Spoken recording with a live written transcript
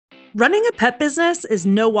Running a pet business is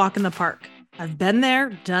no walk in the park. I've been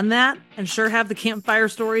there, done that, and sure have the campfire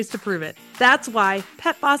stories to prove it. That's why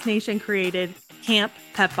Pet Boss Nation created Camp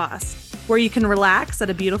Pet Boss, where you can relax at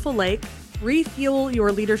a beautiful lake, refuel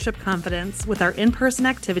your leadership confidence with our in-person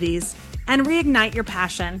activities, and reignite your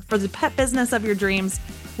passion for the pet business of your dreams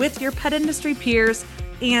with your pet industry peers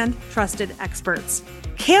and trusted experts.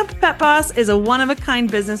 Camp Pet Boss is a one-of-a-kind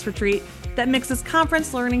business retreat that mixes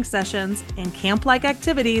conference learning sessions and camp-like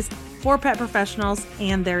activities for pet professionals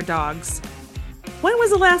and their dogs. When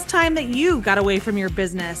was the last time that you got away from your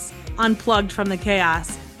business, unplugged from the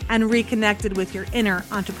chaos, and reconnected with your inner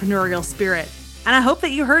entrepreneurial spirit? And I hope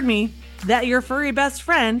that you heard me, that your furry best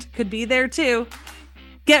friend could be there too.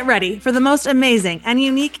 Get ready for the most amazing and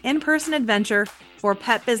unique in-person adventure for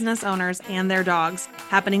pet business owners and their dogs,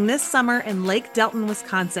 happening this summer in Lake Delton,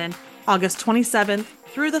 Wisconsin, August 27th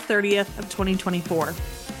through the 30th of 2024.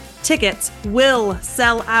 Tickets will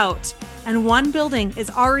sell out, and one building is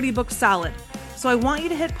already booked solid. So I want you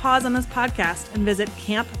to hit pause on this podcast and visit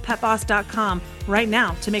camppetboss.com right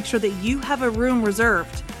now to make sure that you have a room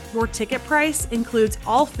reserved. Your ticket price includes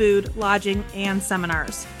all food, lodging, and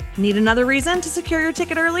seminars. Need another reason to secure your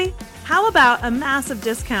ticket early? How about a massive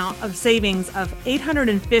discount of savings of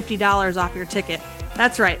 $850 off your ticket?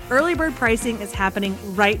 That's right, early bird pricing is happening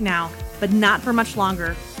right now, but not for much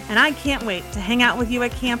longer. And I can't wait to hang out with you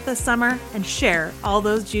at camp this summer and share all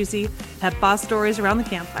those juicy Pet Boss stories around the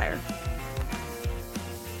campfire.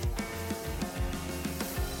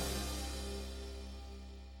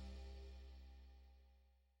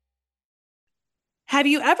 Have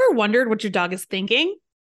you ever wondered what your dog is thinking?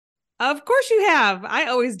 Of course you have. I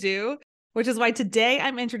always do, which is why today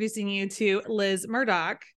I'm introducing you to Liz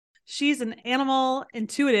Murdoch. She's an animal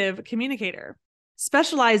intuitive communicator,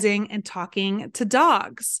 specializing in talking to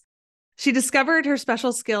dogs. She discovered her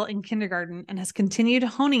special skill in kindergarten and has continued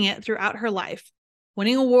honing it throughout her life,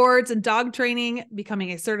 winning awards in dog training,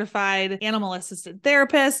 becoming a certified animal-assisted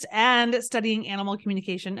therapist, and studying animal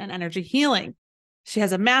communication and energy healing. She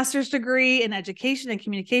has a master's degree in education and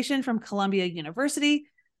communication from Columbia University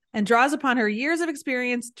and draws upon her years of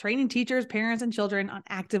experience training teachers, parents, and children on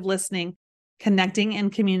active listening, connecting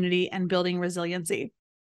in community, and building resiliency.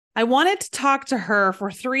 I wanted to talk to her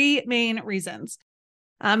for three main reasons.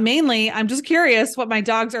 Mainly, I'm just curious what my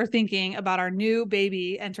dogs are thinking about our new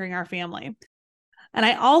baby entering our family. And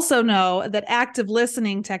I also know that active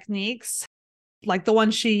listening techniques, like the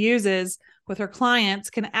one she uses with her clients,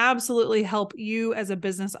 can absolutely help you as a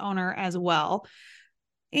business owner as well.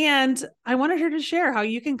 And I wanted her to share how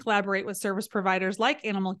you can collaborate with service providers like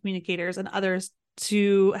animal communicators and others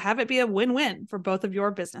to have it be a win-win for both of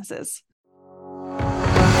your businesses.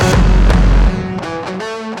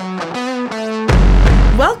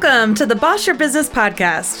 Welcome to the Boss Your Business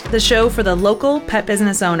podcast, the show for the local pet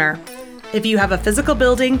business owner. If you have a physical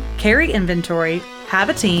building, carry inventory, have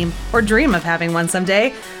a team, or dream of having one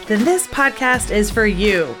someday, then this podcast is for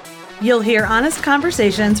you. You'll hear honest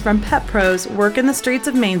conversations from pet pros working the streets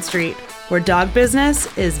of Main Street, where dog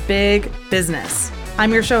business is big business.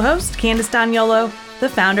 I'm your show host, Candace Daniolo, the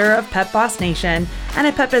founder of Pet Boss Nation and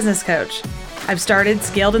a pet business coach. I've started,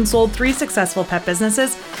 scaled, and sold 3 successful pet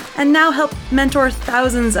businesses and now help mentor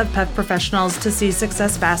thousands of pet professionals to see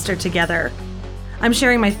success faster together. I'm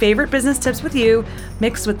sharing my favorite business tips with you,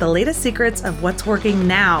 mixed with the latest secrets of what's working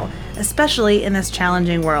now, especially in this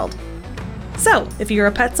challenging world. So, if you're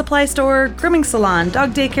a pet supply store, grooming salon,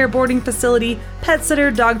 dog daycare boarding facility, pet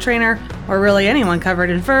sitter, dog trainer, or really anyone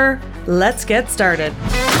covered in fur, let's get started.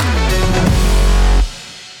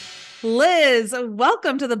 Liz,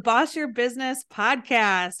 welcome to the Boss Your Business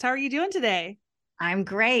podcast. How are you doing today? I'm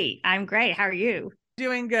great. How are you?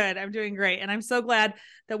 Doing good. I'm doing great. And I'm so glad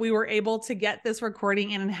that we were able to get this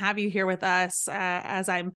recording in and have you here with us as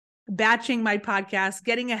I'm batching my podcast,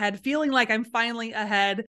 getting ahead, feeling like I'm finally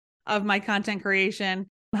ahead of my content creation.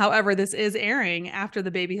 However, this is airing after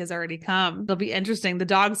the baby has already come. It'll be interesting. The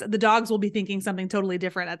dogs will be thinking something totally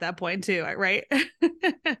different at that point too, right?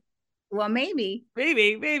 Well, maybe.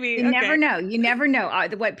 You never know. You never know.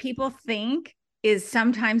 What people think is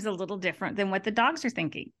sometimes a little different than what the dogs are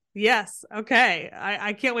thinking. Yes. Okay.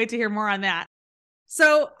 I can't wait to hear more on that.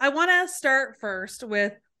 So I want to start first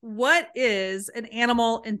with what is an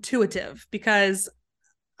animal intuitive? Because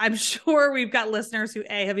I'm sure we've got listeners who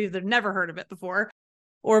A, have either never heard of it before,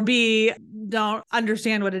 or B, don't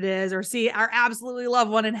understand what it is, or C, are absolutely love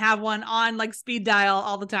one and have one on like speed dial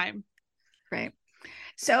all the time. Right.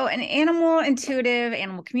 So an animal intuitive,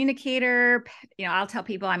 animal communicator, I'll tell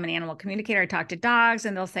people I'm an animal communicator. I talk to dogs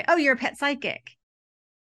and they'll say, oh, you're a pet psychic.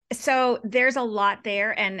 So there's a lot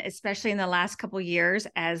there. And especially in the last couple of years,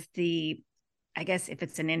 as the I guess if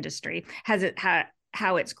it's an industry,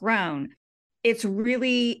 how it's grown, it's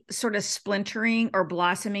really sort of splintering or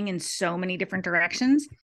blossoming in so many different directions.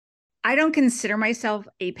 I don't consider myself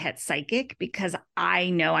a pet psychic because I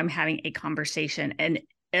know I'm having a conversation and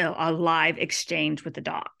a live exchange with the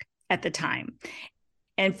dog at the time.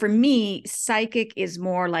 And for me, psychic is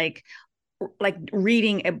more like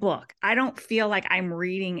reading a book. I don't feel like I'm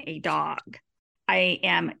reading a dog. I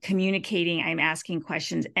am communicating, I'm asking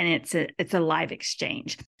questions, and it's a live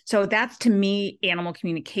exchange. So that's, to me, animal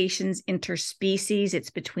communications, interspecies. It's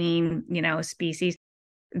between, species.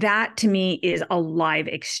 That to me is a live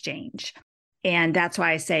exchange. And that's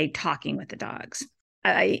why I say talking with the dogs.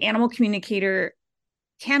 An animal communicator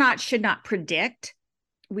should not predict.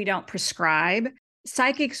 We don't prescribe.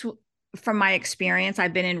 Psychics, from my experience,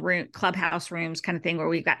 I've been in clubhouse rooms kind of thing where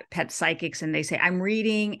we've got pet psychics and they say, I'm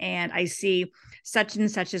reading and I see such and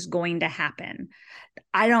such is going to happen.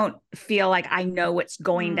 I don't feel like I know what's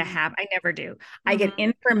going to happen. I never do. I get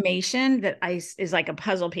information that is like a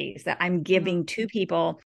puzzle piece that I'm giving to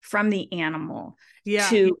people from the animal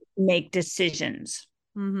to make decisions.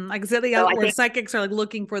 Like I said, where psychics are like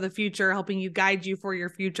looking for the future, helping you guide you for your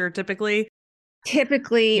future, typically,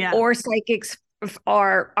 or psychics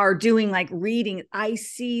are doing like reading. I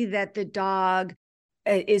see that the dog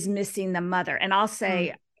is missing the mother, and I'll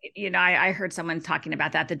say, I heard someone talking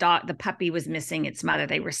about that. The puppy was missing its mother,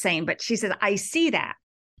 they were saying, but she says, I see that.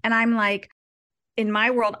 And I'm like, in my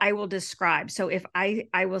world, I will describe. So if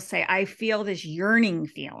I will say, I feel this yearning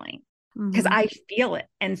feeling because I feel it.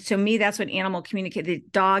 And to me, that's what animal communicate. The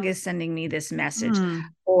dog is sending me this message.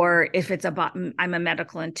 Or if it's about, I'm a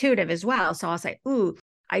medical intuitive as well. So I'll say, ooh,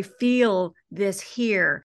 I feel this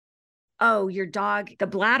here. Oh, your dog, the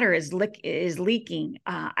bladder is leaking.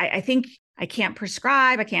 I think I can't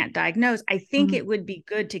prescribe. I can't diagnose. I think it would be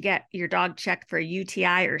good to get your dog checked for a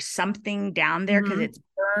UTI or something down there because it's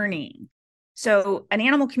burning. So an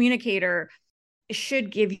animal communicator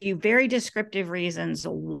should give you very descriptive reasons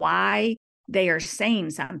why they are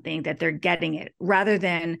saying something, that they're getting it, rather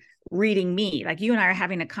than reading me. Like you and I are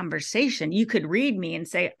having a conversation. You could read me and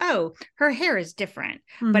say, oh, her hair is different.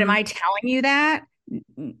 But am I telling you that?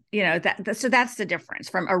 So that's the difference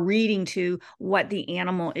from a reading to what the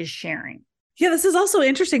animal is sharing. Yeah, this is also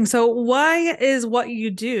interesting. So why is what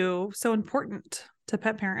you do so important to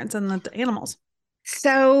pet parents and the animals?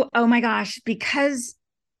 So, oh my gosh, because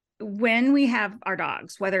when we have our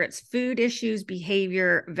dogs, whether it's food issues,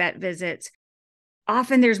 behavior, vet visits,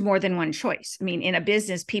 often there's more than one choice. I mean, in a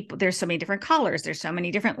business, there's so many different collars, there's so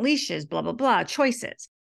many different leashes, blah, blah, blah, choices.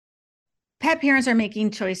 Pet parents are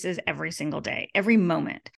making choices every single day, every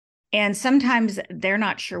moment. And sometimes they're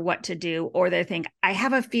not sure what to do, or they think, I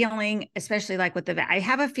have a feeling, especially like with the vet, I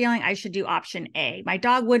have a feeling I should do option A. My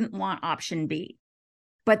dog wouldn't want option B,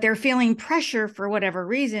 but they're feeling pressure for whatever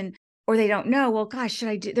reason, or they don't know, well, gosh, should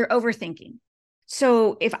I do? They're overthinking.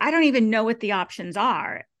 So if I don't even know what the options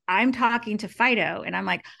are, I'm talking to Fido and I'm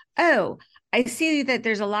like, oh, I see that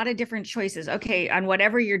there's a lot of different choices. Okay, on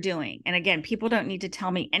whatever you're doing. And again, people don't need to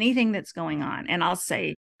tell me anything that's going on. And I'll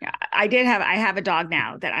say, I have a dog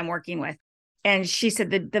now that I'm working with. And she said,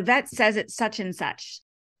 the vet says it's such and such.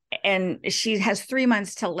 And she has 3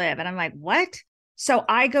 months to live. And I'm like, what? So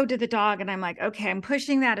I go to the dog and I'm like, okay, I'm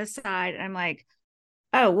pushing that aside. And I'm like,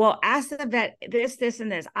 oh, well, ask the vet this,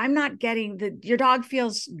 and this. I'm not getting your dog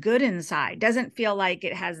feels good inside. Doesn't feel like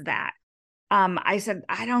it has that. I said,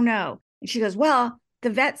 I don't know. And she goes, well, the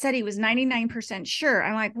vet said he was 99% sure.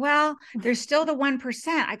 I'm like, well, there's still the 1%.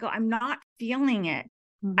 I go, I'm not feeling it.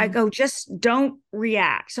 I go, just don't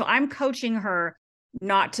react. So I'm coaching her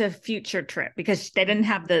not to future trip because they didn't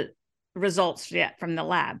have the results yet from the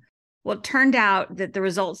lab. Well, it turned out that the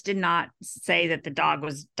results did not say that the dog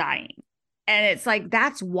was dying. And it's like,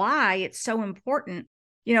 that's why it's so important.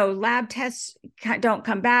 Lab tests don't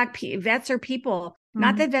come back. Vets are people,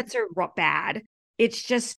 not that vets are bad. It's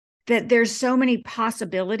just that there's so many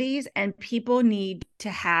possibilities and people need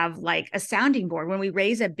to have like a sounding board. When we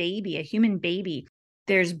raise a human baby,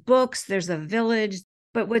 there's books, there's a village,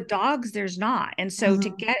 but with dogs, there's not. And so to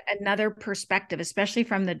get another perspective, especially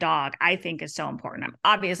from the dog, I think is so important. I'm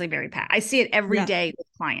obviously very I see it every day with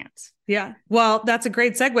clients. Yeah. Well, that's a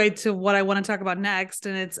great segue to what I want to talk about next.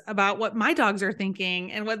 And it's about what my dogs are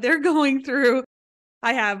thinking and what they're going through.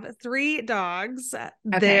 I have 3 dogs. Okay.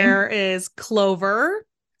 There is Clover.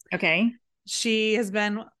 Okay. She has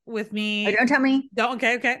been with me. Oh, don't tell me. Don't.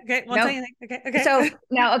 Okay. Won't tell you anything. Okay. So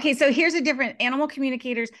now, so here's a different animal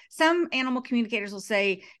communicators. Some animal communicators will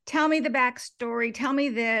say, tell me the backstory. Tell me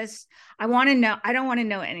this. I want to know. I don't want to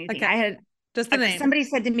know anything. Okay. I had just the name. Somebody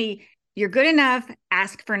said to me, you're good enough.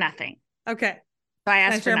 Ask for nothing. Okay. So I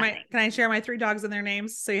asked for nothing. Can I share my three dogs and their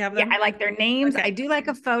names so you have them? Yeah, I like their names. Okay. I do like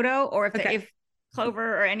a photo, or Okay. if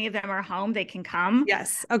Clover or any of them are home, they can come.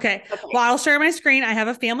 Yes. Okay. Well, I'll share my screen. I have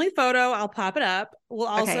a family photo. I'll pop it up. We'll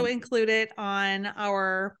also include it on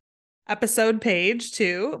our episode page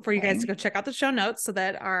too, for you guys to go check out the show notes so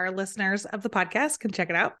that our listeners of the podcast can check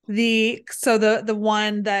it out. The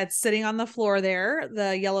one that's sitting on the floor there,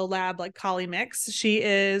 the yellow lab like collie mix,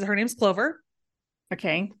 her name's Clover.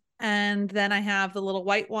 Okay. And then I have the little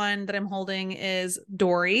white one that I'm holding is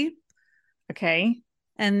Dory. Okay.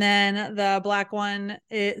 And then the black one,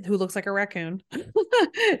 who looks like a raccoon,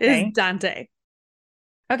 is Dante.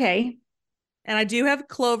 Okay. And I do have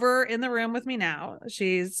Clover in the room with me now.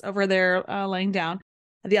 She's over there laying down.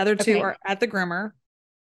 The other two are at the groomer.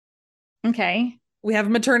 Okay. We have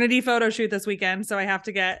a maternity photo shoot this weekend, so I have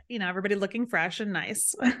to get, everybody looking fresh and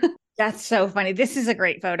nice. That's so funny. This is a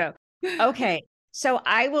great photo. Okay. So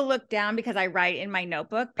I will look down because I write in my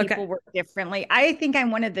notebook. People work differently. I think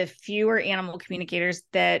I'm one of the fewer animal communicators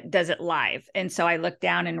that does it live. And so I look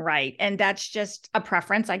down and write. And that's just a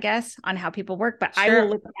preference, I guess, on how people work. But I will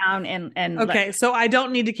look down and okay. look. So I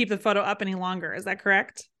don't need to keep the photo up any longer. Is that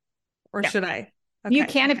correct? Or should I? Okay. You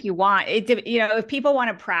can if you want. If people want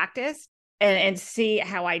to practice and see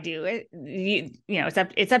how I do it,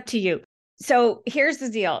 it's up to you. So here's the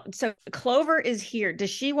deal. So Clover is here. Does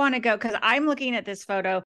she want to go? Because I'm looking at this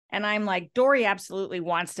photo and I'm like, Dory absolutely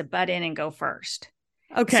wants to butt in and go first.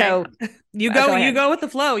 Okay. So you go with the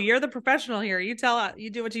flow. You're the professional here. You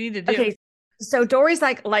do what you need to do. Okay. So Dory's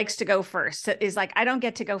likes to go first. Is like, I don't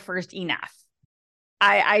get to go first enough.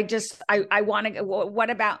 I want to go. What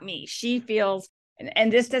about me? She feels,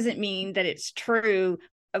 and this doesn't mean that it's true.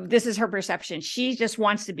 This is her perception. She just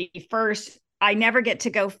wants to be first. I never get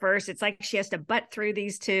to go first. It's like she has to butt through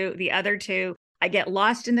the other two. I get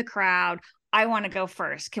lost in the crowd. I want to go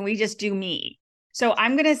first. Can we just do me? So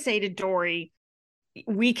I'm going to say to Dory,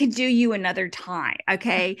 we could do you another time.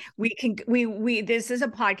 Okay. This is a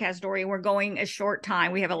podcast, Dory. We're going a short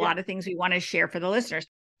time. We have a lot of things we want to share for the listeners,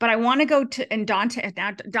 but I want to go to, and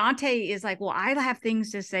Dante is like, well, I have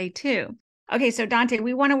things to say too. Okay. So Dante,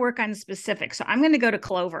 we want to work on specifics. So I'm going to go to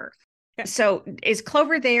Clover. So is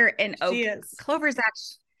Clover there? And she is. Clover's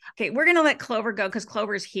actually okay. We're gonna let Clover go because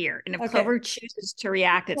Clover's here, and if Clover chooses to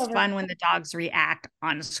react, it's fun when the dogs react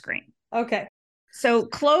on the screen. Okay. So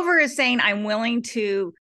Clover is saying, "I'm willing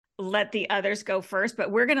to let the others go first,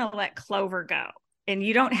 but we're gonna let Clover go, and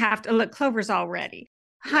you don't have to look. Clover's all ready.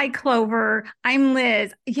 Hi, Clover. I'm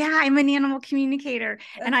Liz. Yeah, I'm an animal communicator,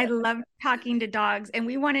 and I love talking to dogs. And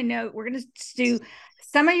we want to know. We're gonna do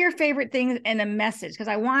some of your favorite things and a message because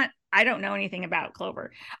I don't know anything about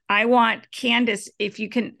Clover. I want Candace, if you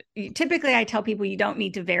can, typically I tell people you don't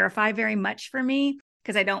need to verify very much for me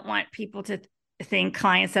because I don't want people to think,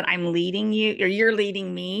 clients, that I'm leading you or you're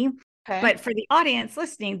leading me. Okay. But for the audience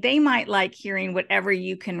listening, they might like hearing whatever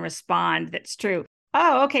you can respond that's true.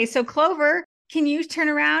 Oh, okay. So Clover, can you turn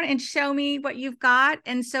around and show me what you've got?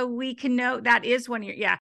 And so we can know that is one of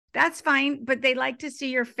your, that's fine. But they like to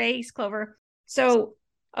see your face, Clover. So,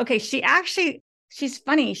 okay. She's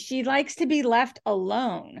funny. She likes to be left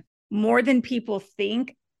alone more than people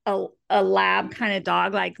think a lab kind of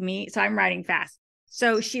dog like me. So I'm writing fast.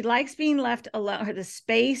 So she likes being left alone, the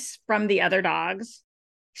space from the other dogs.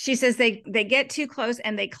 She says they get too close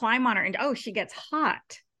and they climb on her and she gets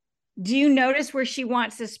hot. Do you notice where she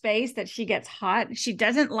wants the space that she gets hot? She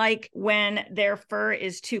doesn't like when their fur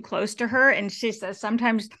is too close to her. And she says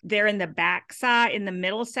sometimes they're in the back side, in the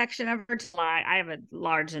middle section of her. I have a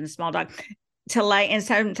large and a small dog. And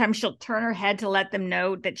sometimes she'll turn her head to let them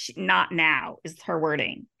know that not now is her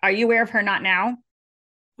wording. Are you aware of her not now?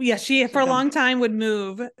 Yeah, she for a long time would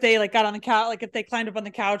move. They got on the couch, like if they climbed up on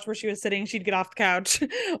the couch where she was sitting, she'd get off the couch.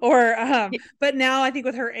 But now I think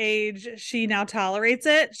with her age, she now tolerates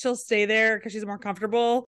it. She'll stay there because she's more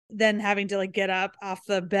comfortable than having to get up off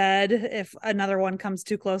the bed if another one comes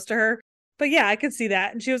too close to her. But yeah, I could see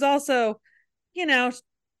that. And she was also,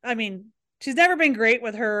 she's never been great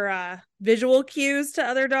with her visual cues to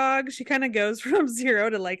other dogs. She kind of goes from 0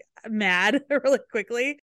 to mad really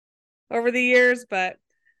quickly over the years, but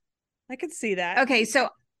I could see that. Okay. So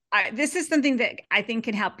this is something that I think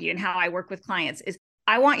can help you and how I work with clients is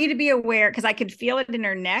I want you to be aware because I could feel it in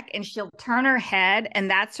her neck and she'll turn her head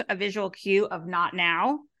and that's a visual cue of not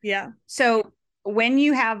now. Yeah. So when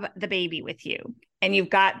you have the baby with you and you've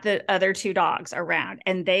got the other two dogs around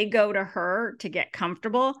and they go to her to get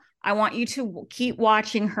comfortable, I want you to keep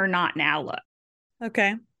watching her not now look.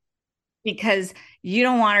 Okay. Because you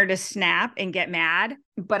don't want her to snap and get mad.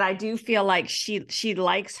 But I do feel like she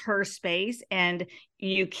likes her space and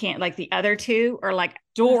you can't, like the other two, or like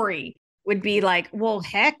Dory. would be like, well,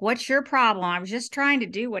 heck, what's your problem? I was just trying to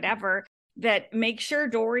do whatever. That make sure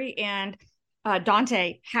Dory and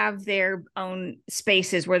Dante have their own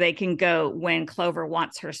spaces where they can go when Clover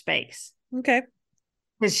wants her space. Okay.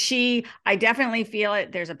 Because I definitely feel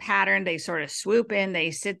it. There's a pattern. They sort of swoop in,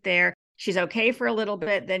 they sit there. She's okay for a little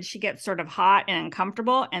bit. Then she gets sort of hot and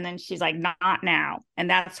uncomfortable. And then she's like, not now. And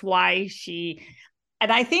that's why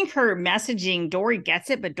and I think her messaging, Dory gets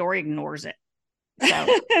it, but Dory ignores it. So,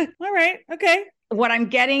 all right. Okay. What I'm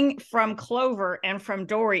getting from Clover and from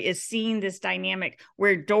Dory is seeing this dynamic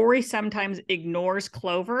where Dory sometimes ignores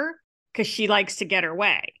Clover because she likes to get her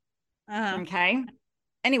way. Okay.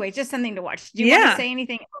 Anyway, just something to watch. Do you want to say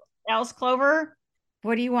anything else, Clover?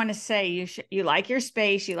 What do you want to say? You like your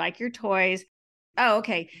space. You like your toys. Oh,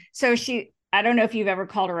 okay. So I don't know if you've ever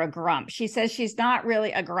called her a grump. She says she's not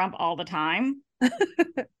really a grump all the time.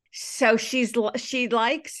 So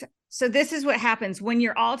so this is what happens when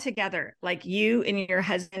you're all together, like you and your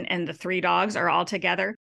husband and the 3 dogs are all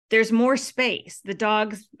together. There's more space. The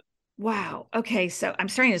dogs, wow. Okay. So I'm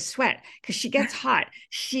starting to sweat because she gets hot.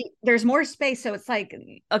 There's more space. So it's like,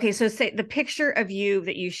 okay. So say the picture of you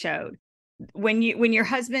that you showed when your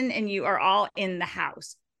husband and you are all in the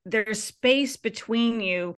house, there's space between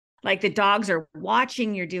you. Like the dogs are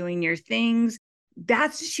watching, you're doing your things.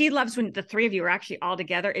 She loves when the 3 of you are actually all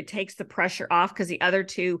together. It takes the pressure off because the other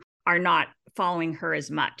 2 are not following her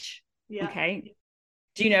as much. Yeah. Okay.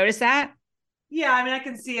 Do you notice that? Yeah. I mean, I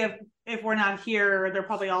can see if we're not here, they're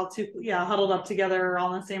probably all huddled up together,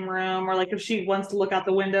 all in the same room. Or like if she wants to look out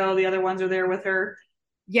the window, the other ones are there with her.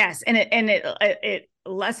 Yes. And it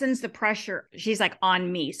lessens the pressure. She's like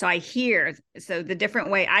on me. So I hear, so the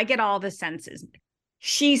different way I get all the senses.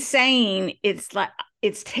 She's saying it's like,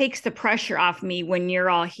 it takes the pressure off me when you're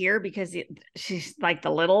all here because she's like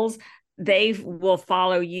the littles. They will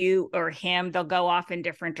follow you or him. They'll go off in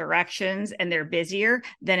different directions and they're busier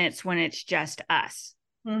than it's when it's just us.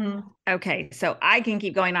 Mm-hmm. Okay. So I can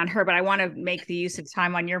keep going on her, but I want to make the use of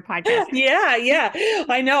time on your podcast. Yeah.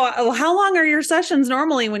 I know. How long are your sessions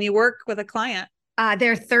normally when you work with a client?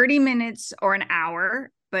 They're 30 minutes or an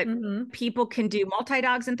hour, but people can do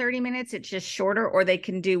multi-dogs in 30 minutes. It's just shorter, or they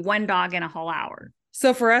can do 1 dog in a whole hour.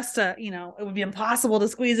 So for us to, it would be impossible to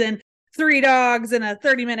squeeze in 3 dogs in a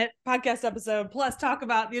 30-minute podcast episode, plus talk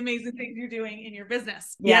about the amazing things you're doing in your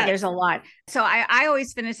business. Yeah, there's a lot. So I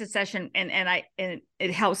always finish a session and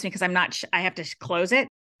it helps me because I have to close it.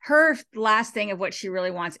 Her last thing of what she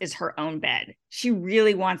really wants is her own bed. She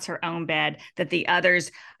really wants her own bed that the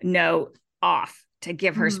others know off to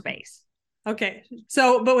give her space. Okay.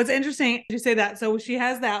 So, but what's interesting, you say that. So she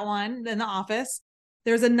has that one in the office.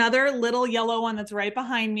 There's another little yellow one that's right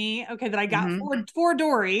behind me. Okay. That I got for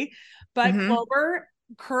Dory, but Clover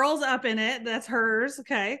curls up in it. That's hers.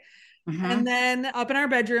 Okay. And then up in our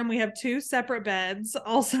bedroom, we have 2 separate beds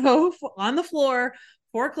also on the floor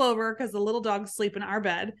for Clover because the little dogs sleep in our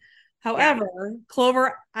bed. However,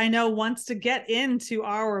 Clover, I know, wants to get into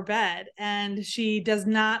our bed and she does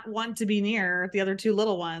not want to be near the other 2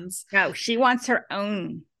 little ones. No, she wants her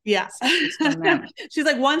own. Yeah. She's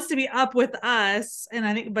like, wants to be up with us.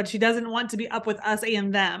 But she doesn't want to be up with us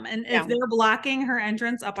and them. And if they're blocking her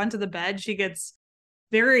entrance up onto the bed, she gets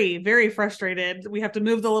very, very frustrated. We have to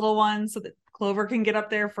move the little one so that Clover can get up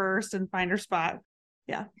there first and find her spot.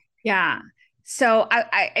 Yeah. Yeah. So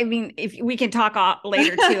I mean, if we can talk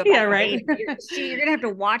later too. About right. You're gonna have to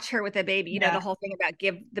watch her with a baby. You know, the whole thing about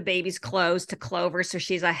give the baby's clothes to Clover so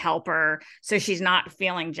she's a helper, so she's not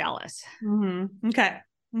feeling jealous.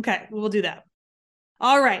 Okay, we'll do that.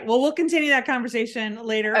 All right. Well, we'll continue that conversation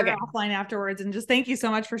later offline afterwards. And just thank you so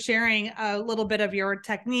much for sharing a little bit of your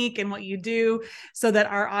technique and what you do so that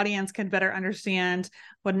our audience can better understand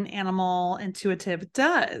what an animal intuitive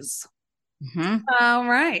does. All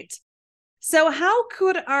right. So how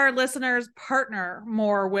could our listeners partner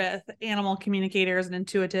more with animal communicators and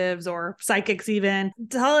intuitives or psychics even?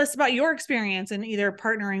 Tell us about your experience in either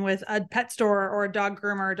partnering with a pet store or a dog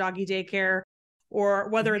groomer, doggy daycare, or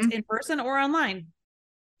whether it's in person or online.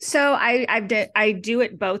 So I do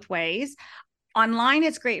it both ways. Online,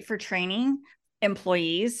 it's great for training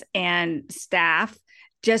employees and staff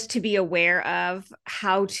just to be aware of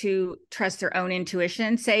how to trust their own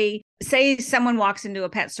intuition. Say someone walks into a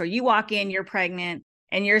pet store, you walk in, you're pregnant,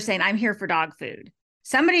 and you're saying, I'm here for dog food.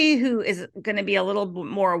 Somebody who is going to be a little bit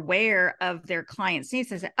more aware of their client's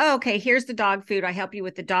needs and say, oh, okay, here's the dog food. I help you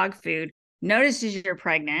with the dog food. Notices you're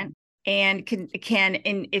pregnant and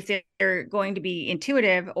and if they're going to be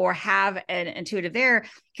intuitive or have an intuitive there,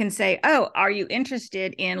 can say, oh, are you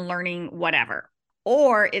interested in learning whatever?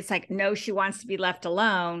 Or it's like, no, she wants to be left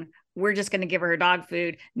alone. We're just going to give her dog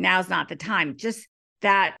food. Now's not the time. Just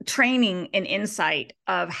that training and insight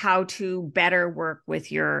of how to better work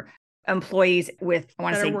with your employees, with, I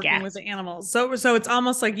want to say, working guests. with the animals. So it's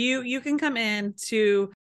almost like you can come in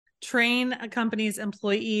to train a company's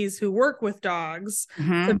employees who work with dogs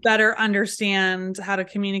to better understand how to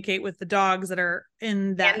communicate with the dogs that are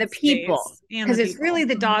in that and the people, because it's really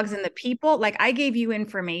the dogs and the people. Like, I gave you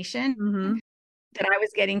information that I was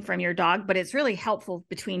getting from your dog, but it's really helpful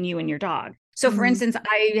between you and your dog. So for instance,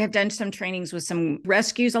 I have done some trainings with some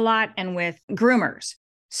rescues a lot and with groomers.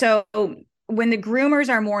 So when the groomers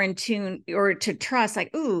are more in tune or to trust,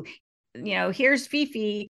 like, ooh, here's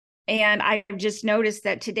Fifi, and I've just noticed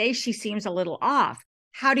that today she seems a little off.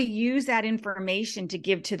 How to use that information to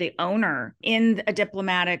give to the owner in a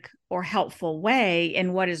diplomatic or helpful way,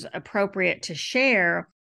 and what is appropriate to share,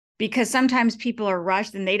 because sometimes people are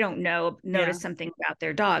rushed and they don't notice something about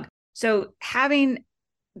their dog. So having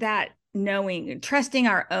that knowing, trusting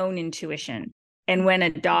our own intuition, and when a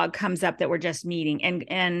dog comes up that we're just meeting,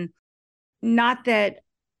 and not that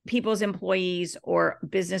people's employees or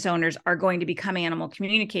business owners are going to become animal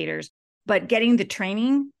communicators, but getting the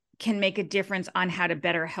training can make a difference on how to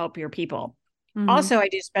better help your people. Also, I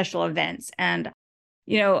do special events, and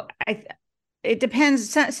it depends.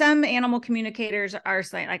 Some animal communicators are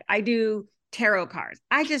like, I do tarot cards.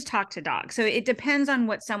 I just talk to dogs. So it depends on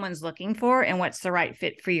what someone's looking for and what's the right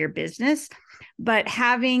fit for your business. But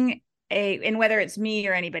having and whether it's me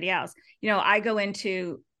or anybody else, I go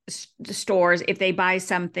into stores. If they buy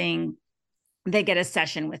something, they get a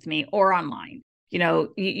session with me, or online.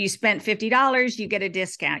 You spent $50, you get a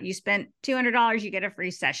discount. You spent $200, you get a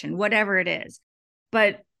free session, whatever it is.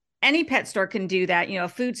 But any pet store can do that. A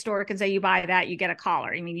food store can say, you buy that, you get a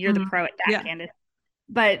collar. I mean, you're the pro at that, Candace.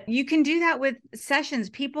 But you can do that with sessions.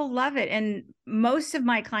 People love it. And most of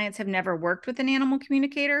my clients have never worked with an animal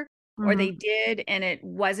communicator, or they did, and it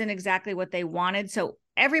wasn't exactly what they wanted. So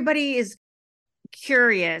everybody is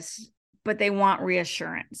curious, but they want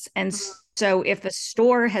reassurance. And so if the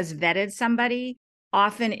store has vetted somebody,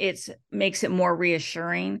 often it makes it more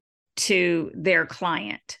reassuring to their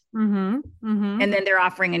client. And then they're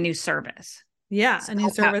offering a new service. Yeah. So a new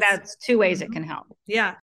service. That's two ways it can help.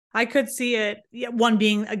 Yeah. I could see it. One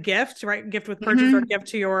being a gift, right? Gift with purchase, or gift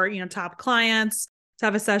to your, top clients to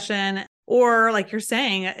have a session. Or like you're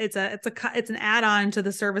saying, it's an add-on to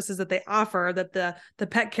the services that they offer, that the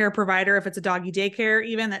pet care provider, if it's a doggy daycare,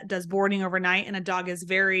 even that does boarding overnight, and a dog is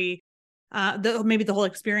very, maybe the whole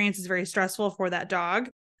experience is very stressful for that dog.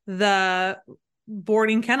 The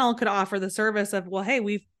boarding kennel could offer the service of, well, hey,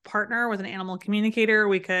 we partner with an animal communicator.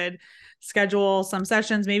 We could schedule some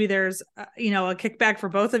sessions. Maybe there's, a kickback for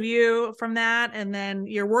both of you from that. And then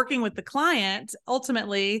you're working with the client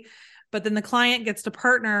ultimately, but then the client gets to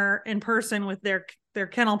partner in person with their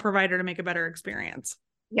kennel provider to make a better experience.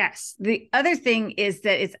 Yes. The other thing is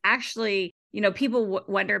that it's actually, people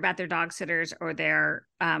wonder about their dog sitters or their,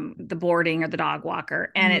 the boarding or the dog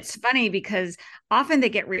walker. And it's funny because often they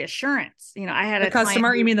get reassurance. I had a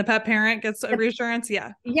customer, you mean the pet parent gets a reassurance?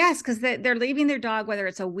 Yeah. Yes. Because they're leaving their dog, whether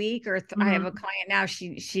it's a week or I have a client now,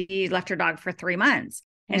 she left her dog for 3 months.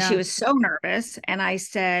 And she was so nervous. And I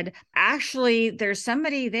said, actually, there's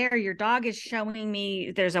somebody there. Your dog is showing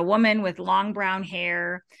me there's a woman with long brown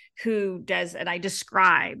hair who does, and I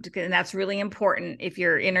described, and that's really important. If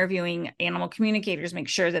you're interviewing animal communicators, make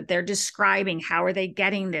sure that they're describing, how are they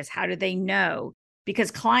getting this? How do they know? Because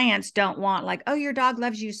clients don't want like, oh, your dog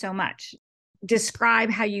loves you so much. Describe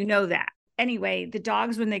how you know that. Anyway, the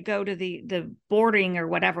dogs, when they go to the boarding or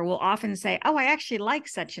whatever, will often say, oh, I actually like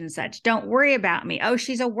such and such. Don't worry about me. Oh,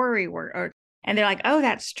 she's a worrywart. And they're like, oh,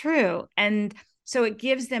 that's true. And so it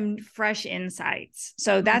gives them fresh insights.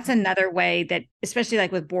 So that's another way that, especially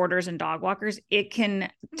like with boarders and dog walkers, it can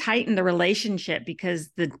tighten the relationship, because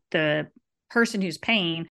the person who's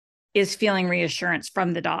paying is feeling reassurance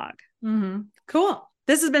from the dog. Cool.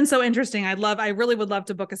 This has been so interesting. I really would love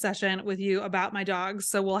to book a session with you about my dogs.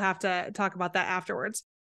 So we'll have to talk about that afterwards.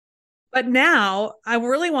 But now I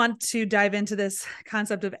really want to dive into this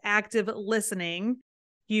concept of active listening.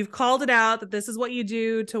 You've called it out that this is what you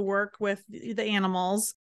do to work with the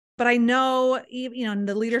animals. But I know, in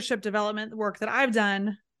the leadership development work that I've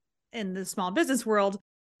done in the small business world,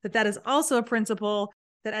 that is also a principle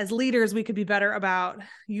that as leaders, we could be better about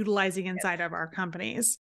utilizing inside of our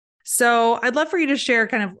companies. So I'd love for you to share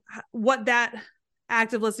kind of what that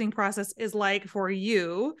active listening process is like for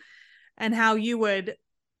you and how you would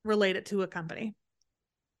relate it to a company.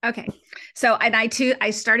 Okay. So, and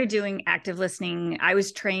I started doing active listening. I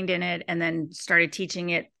was trained in it and then started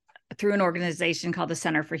teaching it through an organization called the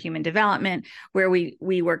Center for Human Development, where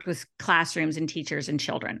we worked with classrooms and teachers and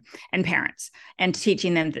children and parents and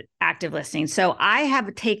teaching them active listening. So I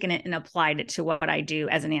have taken it and applied it to what I do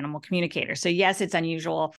as an animal communicator. So yes, it's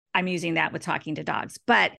unusual. I'm using that with talking to dogs,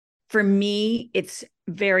 but for me, it's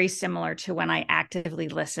very similar to when I actively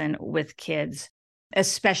listen with kids,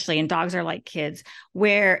 especially, and dogs are like kids,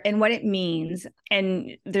 and what it means.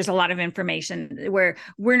 And there's a lot of information where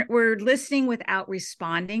we're listening without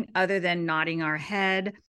responding other than nodding our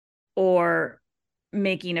head or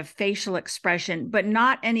making a facial expression, but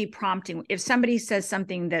not any prompting. If somebody says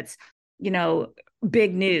something that's,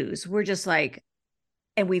 big news, we're just like,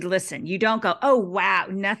 and we listen. You don't go, oh, wow,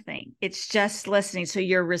 nothing. It's just listening. So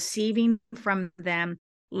you're receiving from them,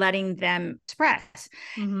 letting them express.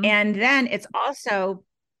 Mm-hmm. And then it's also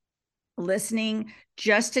listening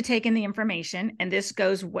just to take in the information. And this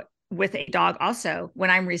goes with a dog also. When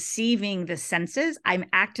I'm receiving the senses, I'm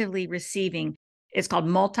actively receiving. It's called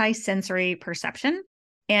multisensory perception.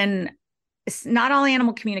 And not all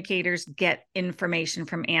animal communicators get information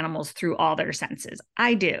from animals through all their senses.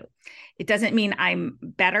 I do. It doesn't mean I'm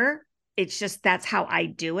better. It's just that's how I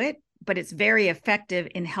do it. But it's very effective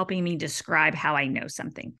in helping me describe how I know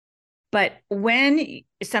something. But when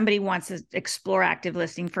somebody wants to explore active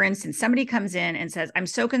listening, for instance, somebody comes in and says, I'm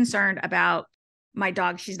so concerned about my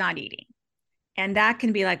dog, she's not eating. And that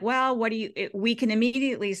can be like, well, we can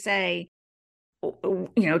immediately say,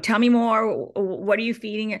 tell me more. What are you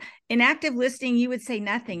feeding? In active listening, you would say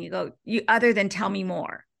nothing. Other than tell me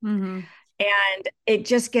more. Mm-hmm. And it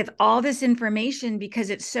just gets all this information because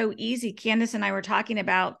it's so easy. Candace and I were talking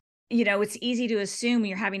about, it's easy to assume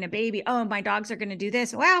you're having a baby. Oh, my dogs are going to do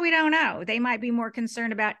this. Well, we don't know. They might be more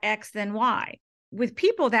concerned about X than Y. With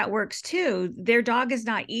people, that works too. Their dog is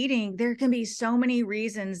not eating. There can be so many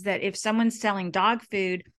reasons that if someone's selling dog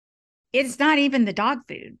food, it's not even the dog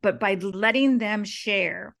food, but by letting them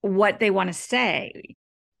share what they want to say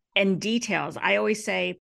and details. I always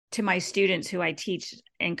say to my students who I teach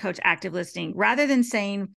and coach active listening, rather than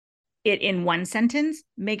saying it in one sentence,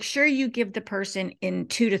 make sure you give the person in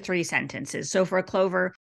 2 to 3 sentences. So for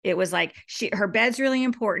Clover, it was like her bed's really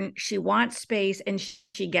important. She wants space and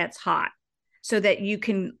she gets hot, so that you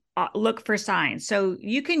can look for signs. So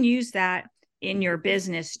you can use that in your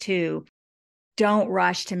business too. Don't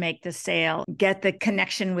rush to make the sale. Get the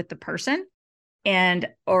connection with the person. In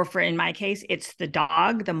my case, it's the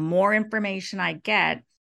dog. The more information I get,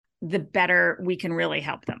 the better we can really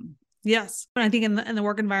help them. Yes. And I think in the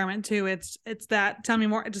work environment too, it's that tell me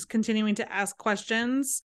more, just continuing to ask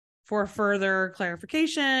questions for further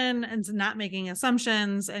clarification and not making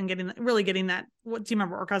assumptions and getting that team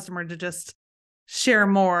member or customer to just share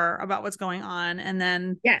more about what's going on. And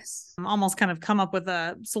then yes, almost kind of come up with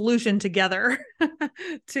a solution together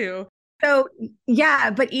too. So yeah,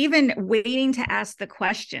 but even waiting to ask the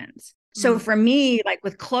questions. So for me, like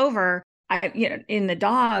with Clover, in the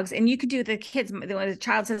dogs, and you could do the kids, when the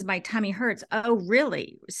child says, my tummy hurts. Oh,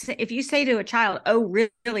 really? If you say to a child, oh,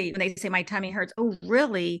 really? When they say my tummy hurts, oh,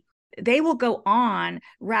 really? They will go on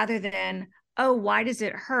rather than, oh, why does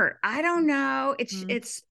it hurt? I don't know.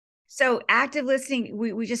 It's so active listening.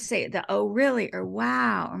 We just say the, oh, really? Or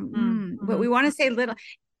wow. But we want to say little.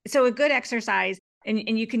 So a good exercise,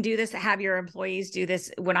 and you can do this, have your employees do this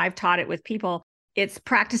when I've taught it with people. It's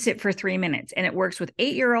practice it for 3 minutes, and it works with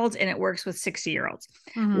 8-year-olds and it works with 60-year-olds,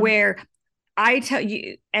 where I tell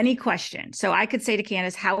you any question. So I could say to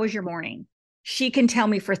Candace, how was your morning? She can tell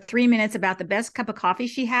me for 3 minutes about the best cup of coffee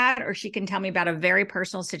she had, or she can tell me about a very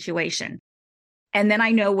personal situation. And then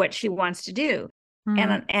I know what she wants to do.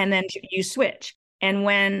 And then you switch. And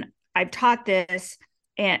when I've taught this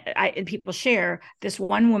and people share, this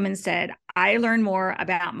one woman said, I learned more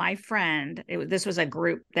about my friend. This was a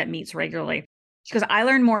group that meets regularly. She goes, I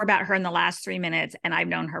learned more about her in the last 3 minutes, and I've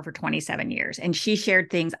known her for 27 years. And she shared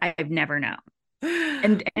things I've never known.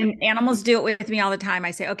 And animals do it with me all the time. I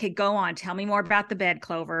say, okay, go on. Tell me more about the bed,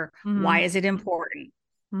 Clover. Why is it important?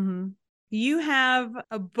 You have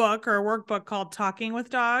a book or a workbook called Talking with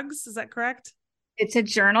Dogs. Is that correct? It's a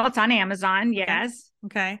journal. It's on Amazon. Yes.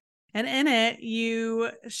 Okay. And in it, you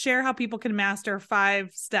share how people can master 5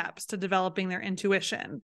 steps to developing their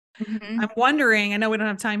intuition. I'm wondering, I know we don't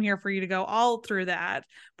have time here for you to go all through that,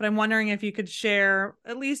 but I'm wondering if you could share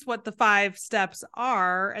at least what the 5 steps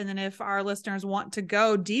are. And then if our listeners want to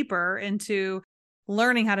go deeper into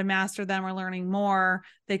learning how to master them or learning more,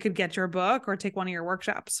 they could get your book or take one of your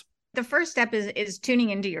workshops. The first step is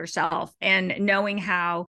tuning into yourself and knowing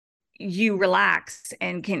how you relax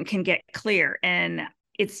and can get clear. And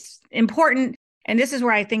it's important. And this is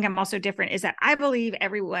where I think I'm also different, is that I believe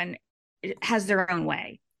everyone has their own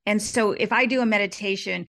way. And so if I do a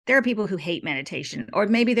meditation, There are people who hate meditation, or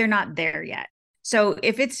maybe they're not there yet. So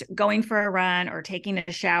if it's going for a run or taking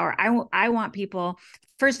a shower, I want people,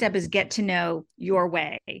 first step is get to know your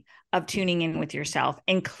way of tuning in with yourself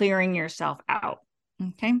and clearing yourself out.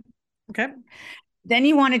 Okay. Okay. Then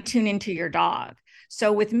you want to tune into your dog.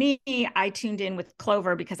 So with me, I tuned in with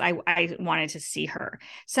Clover because I wanted to see her.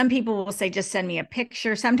 Some people will say, just send me a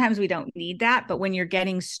picture. Sometimes we don't need that. But when you're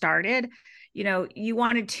getting started, you know, you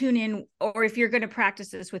want to tune in, or if you're going to practice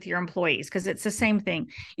this with your employees, because it's the same thing.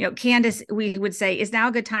 You know, Candace, we would say, is now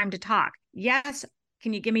a good time to talk? Yes.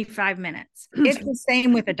 Can you give me 5 minutes? It's the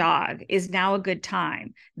same with a dog. Is now a good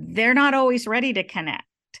time? They're not always ready to connect.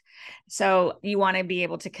 So you want to be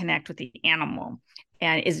able to connect with the animal,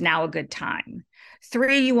 and is now a good time.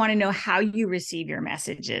 3, you want to know how you receive your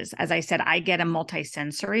messages. As I said, I get a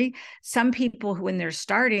multisensory. Some people when they're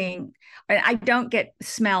starting, I don't get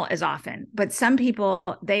smell as often, but some people,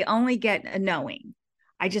 they only get a knowing.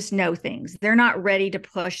 I just know things. They're not ready to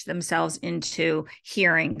push themselves into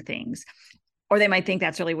hearing things, or they might think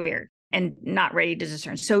that's really weird and not ready to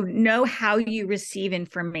discern. So know how you receive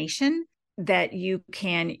information that you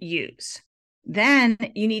can use. Then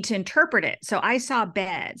you need to interpret it. So I saw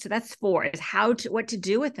bed. So that's 4, is what to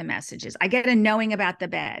do with the messages. I get a knowing about the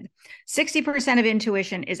bed. 60% of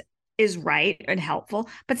intuition is right and helpful,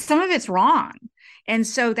 but some of it's wrong. And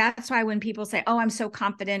so that's why when people say, oh, I'm so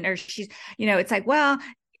confident, or she's, you know, it's like, well,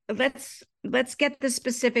 let's get the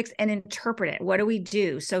specifics and interpret it. What do we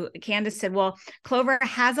do? So Candace said, well, Clover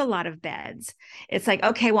has a lot of beds. It's like,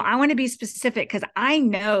 okay, well, I want to be specific because I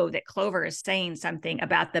know that Clover is saying something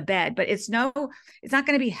about the bed, but it's not going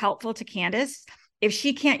to be helpful to Candace if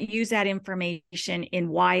she can't use that information in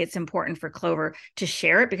why it's important for Clover to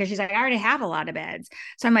share it, because she's like, I already have a lot of beds.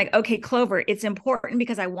 So I'm like, okay, Clover, it's important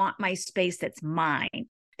because I want my space that's mine,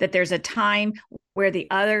 that there's a time where the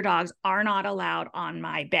other dogs are not allowed on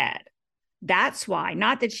my bed. That's why,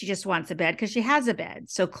 not that she just wants a bed, because she has a bed.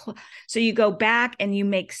 So you go back and you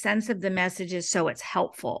make sense of the messages so it's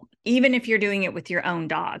helpful, even if you're doing it with your own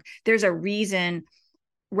dog. There's a reason,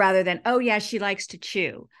 rather than, oh yeah, she likes to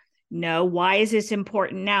chew. No, why is this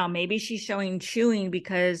important now? Maybe she's showing chewing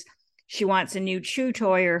because she wants a new chew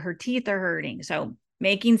toy or her teeth are hurting. So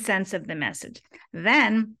making sense of the message.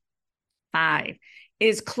 Then 5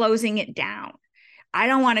 is closing it down. I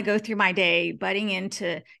don't want to go through my day butting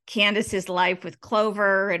into Candace's life with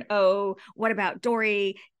Clover and, oh, what about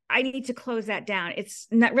Dory? I need to close that down. It's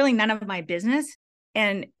not really none of my business.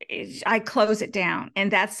 And I close it down. And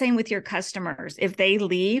that's same with your customers. If they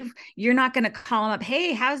leave, you're not going to call them up,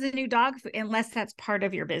 hey, how's the new dog food? Unless that's part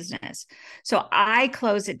of your business. So I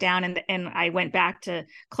close it down, and I went back to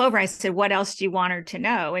Clover. I said, what else do you want her to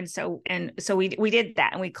know? And so we did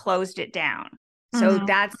that, and we closed it down. So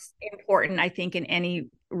that's important, I think, in any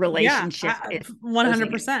relationship. Yeah,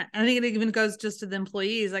 100%. I think it even goes just to the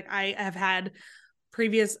employees. Like I have had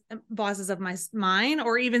previous bosses of mine,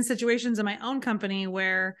 or even situations in my own company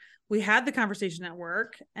where we had the conversation at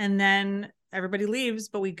work and then everybody leaves,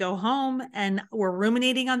 but we go home and we're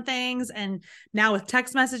ruminating on things. And now with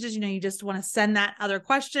text messages, you know, you just want to send that other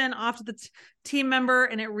question off to the team member,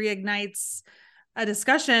 and it reignites a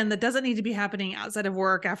discussion that doesn't need to be happening outside of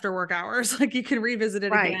work, after work hours. Like you can revisit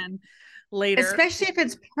it again later. Especially if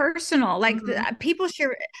it's personal. Like people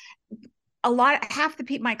share half the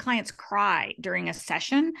people, my clients cry during a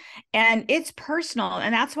session, and it's personal.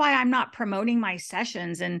 And that's why I'm not promoting my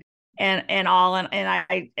sessions and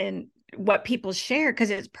what people share, because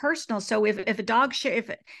it's personal. So if a dog share,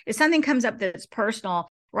 if something comes up that's personal,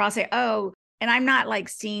 where I'll say, oh, and I'm not like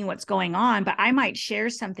seeing what's going on, but I might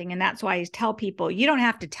share something. And that's why I tell people, you don't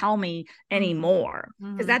have to tell me anymore,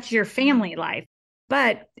 because that's your family life.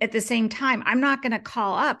 But at the same time, I'm not going to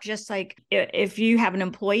call up, just like if you have an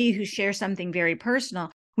employee who shares something very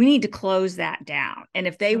personal, we need to close that down. And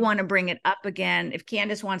if they want to bring it up again, if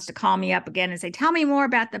Candace wants to call me up again and say, tell me more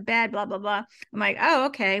about the bed, blah, blah, blah. I'm like, oh,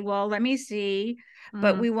 okay, well, let me see.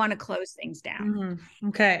 But we want to close things down.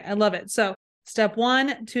 Okay. I love it. So step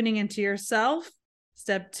 1, tuning into yourself.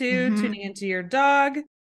 Step 2, tuning into your dog.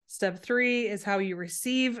 Step 3 is how you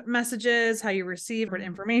receive messages, how you receive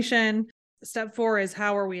information. Step 4 is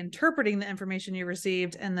how are we interpreting the information you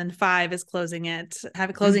received? And then 5 is closing it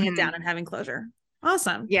down and having closure.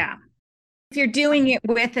 Awesome. Yeah. If you're doing it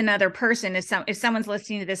with another person, if someone's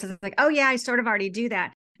listening to this, it's like, oh yeah, I sort of already do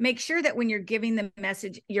that. Make sure that when you're giving the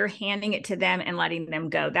message, you're handing it to them and letting them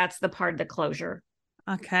go. That's the part of the closure.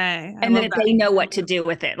 Okay. And that they know what to do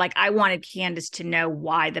with it. Like I wanted Candace to know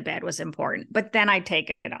why the bed was important, but then I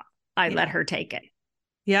take it off. I let her take it.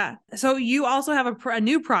 Yeah. So you also have a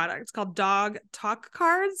new product. It's called Dog Talk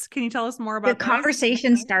Cards. Can you tell us more The about those?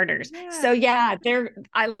 conversation starters. Yeah. So yeah,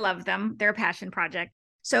 I love them. They're a passion project.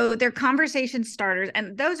 So they're conversation starters.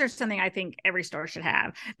 And those are something I think every store should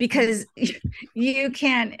have, because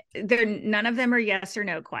none of them are yes or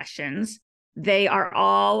no questions. They are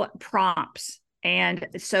all prompts. And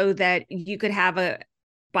so that you could have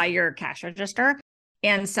by your cash register,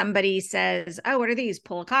 and somebody says, oh, what are these?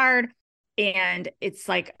 Pull a card. And it's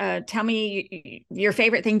like, tell me your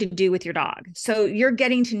favorite thing to do with your dog. So you're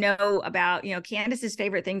getting to know about, Candace's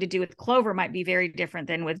favorite thing to do with Clover might be very different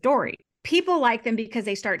than with Dory. People like them because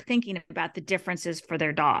they start thinking about the differences for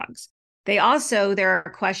their dogs. There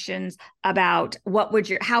are questions about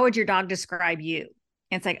how would your dog describe you?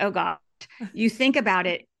 And it's like, oh gosh, you think about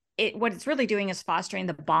it. What it's really doing is fostering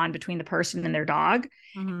the bond between the person and their dog.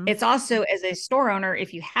 Mm-hmm. It's also, as a store owner,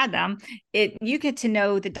 if you had them, you get to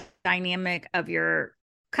know the dynamic of your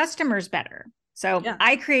customers better. So yeah.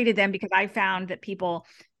 I created them because I found that people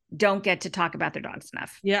don't get to talk about their dogs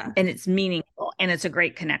enough. Yeah. And it's meaningful and it's a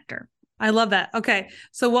great connector. I love that. Okay.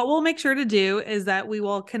 So what we'll make sure to do is that we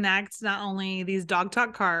will connect not only these Dog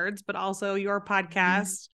Talk cards, but also your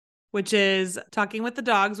podcast, which is Talking with the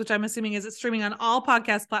Dogs, which I'm assuming is streaming on all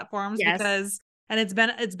podcast platforms. Yes.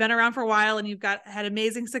 It's been around for a while, and you've had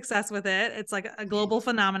amazing success with it. It's like a global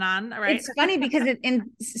phenomenon, right? It's funny because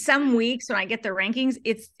in some weeks when I get the rankings,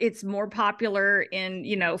 it's more popular in,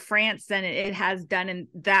 France than it has done in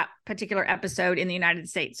that particular episode in the United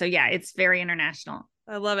States. So yeah, it's very international.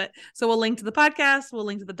 I love it. So we'll link to the podcast. We'll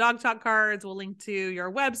link to the Dog Talk cards. We'll link to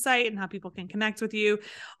your website and how people can connect with you.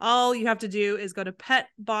 All you have to do is go to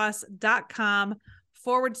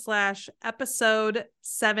petboss.com/episode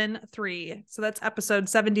 73. So that's episode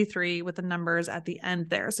 73 with the numbers at the end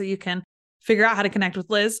there. So you can figure out how to connect with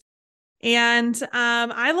Liz. And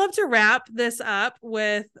I love to wrap this up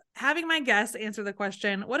with having my guests answer the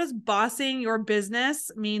question, what does bossing your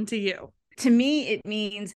business mean to you? To me, it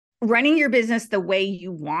means running your business the way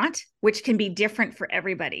you want, which can be different for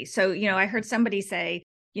everybody. So, I heard somebody say,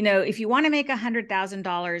 if you want to make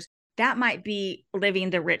 $100,000, that might be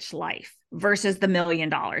living the rich life versus the $1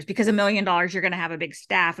 million, because $1 million, you're going to have a big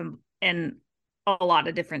staff and a lot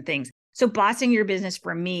of different things. So bossing your business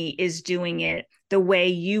for me is doing it the way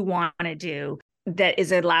you want to do, that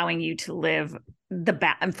is allowing you to live the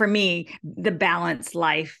balanced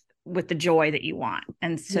life with the joy that you want.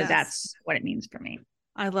 And so That's what it means for me.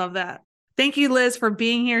 I love that. Thank you, Liz, for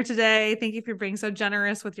being here today. Thank you for being so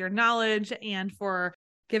generous with your knowledge and for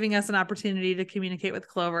giving us an opportunity to communicate with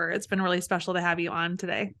Clover. It's been really special to have you on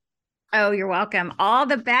today. Oh, you're welcome. All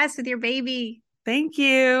the best with your baby. Thank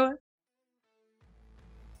you.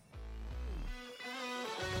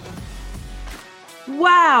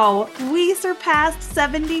 Wow, we surpassed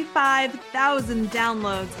 75,000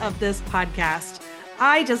 downloads of this podcast.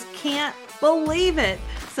 I just can't believe it.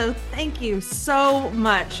 So thank you so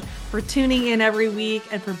much for tuning in every week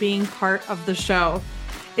and for being part of the show.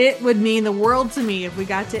 It would mean the world to me if we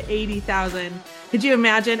got to 80,000. Could you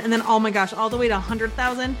imagine? And then, oh my gosh, all the way to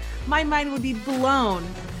 100,000, my mind would be blown.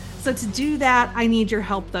 So to do that, I need your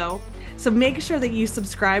help though. So make sure that you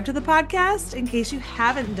subscribe to the podcast in case you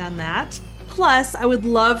haven't done that. Plus, I would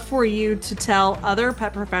love for you to tell other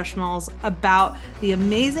pet professionals about the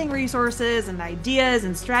amazing resources and ideas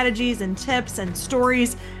and strategies and tips and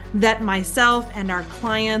stories that myself and our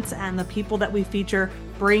clients and the people that we feature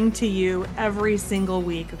bring to you every single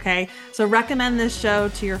week, okay? So recommend this show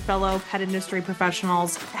to your fellow pet industry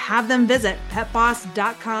professionals. Have them visit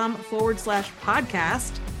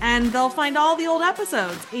petboss.com/podcast, and they'll find all the old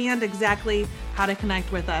episodes and exactly how to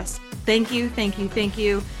connect with us. Thank you, thank you, thank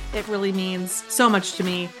you. It really means so much to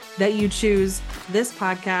me that you choose this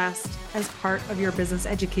podcast as part of your business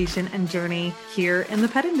education and journey here in the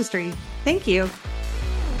pet industry. Thank you.